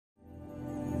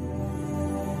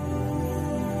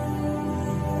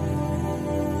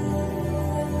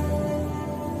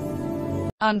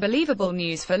Unbelievable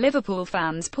news for Liverpool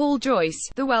fans. Paul Joyce,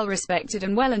 the well-respected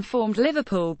and well-informed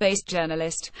Liverpool-based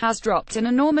journalist, has dropped an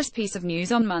enormous piece of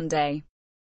news on Monday.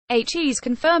 He's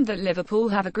confirmed that Liverpool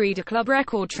have agreed a club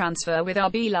record transfer with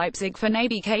RB Leipzig for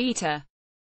Naby Keita.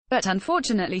 But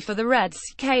unfortunately for the Reds,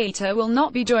 Keita will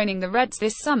not be joining the Reds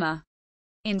this summer.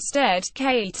 Instead,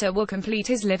 Keita will complete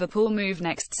his Liverpool move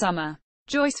next summer.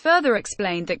 Joyce further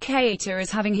explained that Keita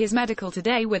is having his medical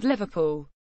today with Liverpool.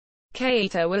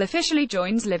 Keita will officially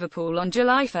join Liverpool on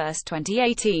July 1,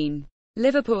 2018.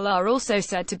 Liverpool are also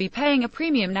said to be paying a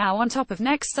premium now on top of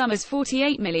next summer's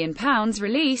 £48 million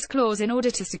release clause in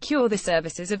order to secure the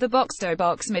services of the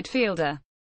box-to-box midfielder.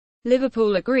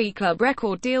 Liverpool agree club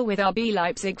record deal with RB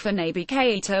Leipzig for Naby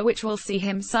Keita, which will see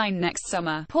him sign next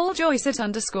summer. Paul Joyce at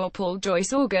 _Paul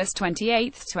Joyce August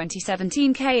 28,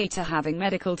 2017. Keita having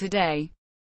medical today.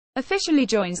 Officially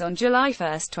joins on July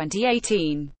 1,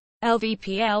 2018.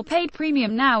 LVPL paid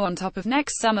premium now on top of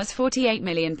next summer's £48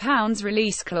 million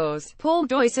release clause. Paul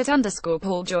Joyce at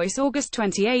 _Paul Joyce August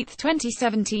 28,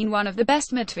 2017. One of the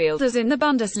best midfielders in the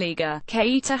Bundesliga,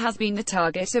 Keita has been the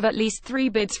target of at least 3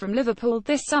 bids from Liverpool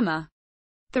this summer.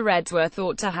 The Reds were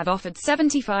thought to have offered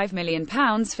 £75 million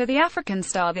for the African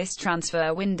star this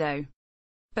transfer window.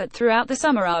 But throughout the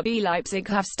summer RB Leipzig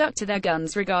have stuck to their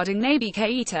guns regarding Naby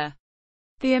Keita.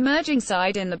 The emerging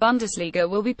side in the Bundesliga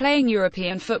will be playing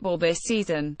European football this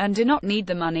season, and do not need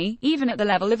the money, even at the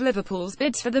level of Liverpool's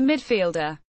bids for the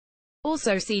midfielder.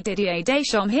 Also see Didier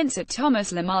Deschamps hints at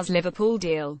Thomas Lemar's Liverpool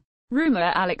deal.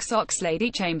 Rumour Alex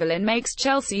Oxlade-Chamberlain makes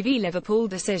Chelsea v Liverpool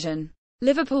decision.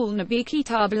 Liverpool Naby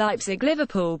Keita Leipzig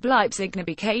Liverpool Leipzig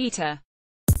Naby Keita.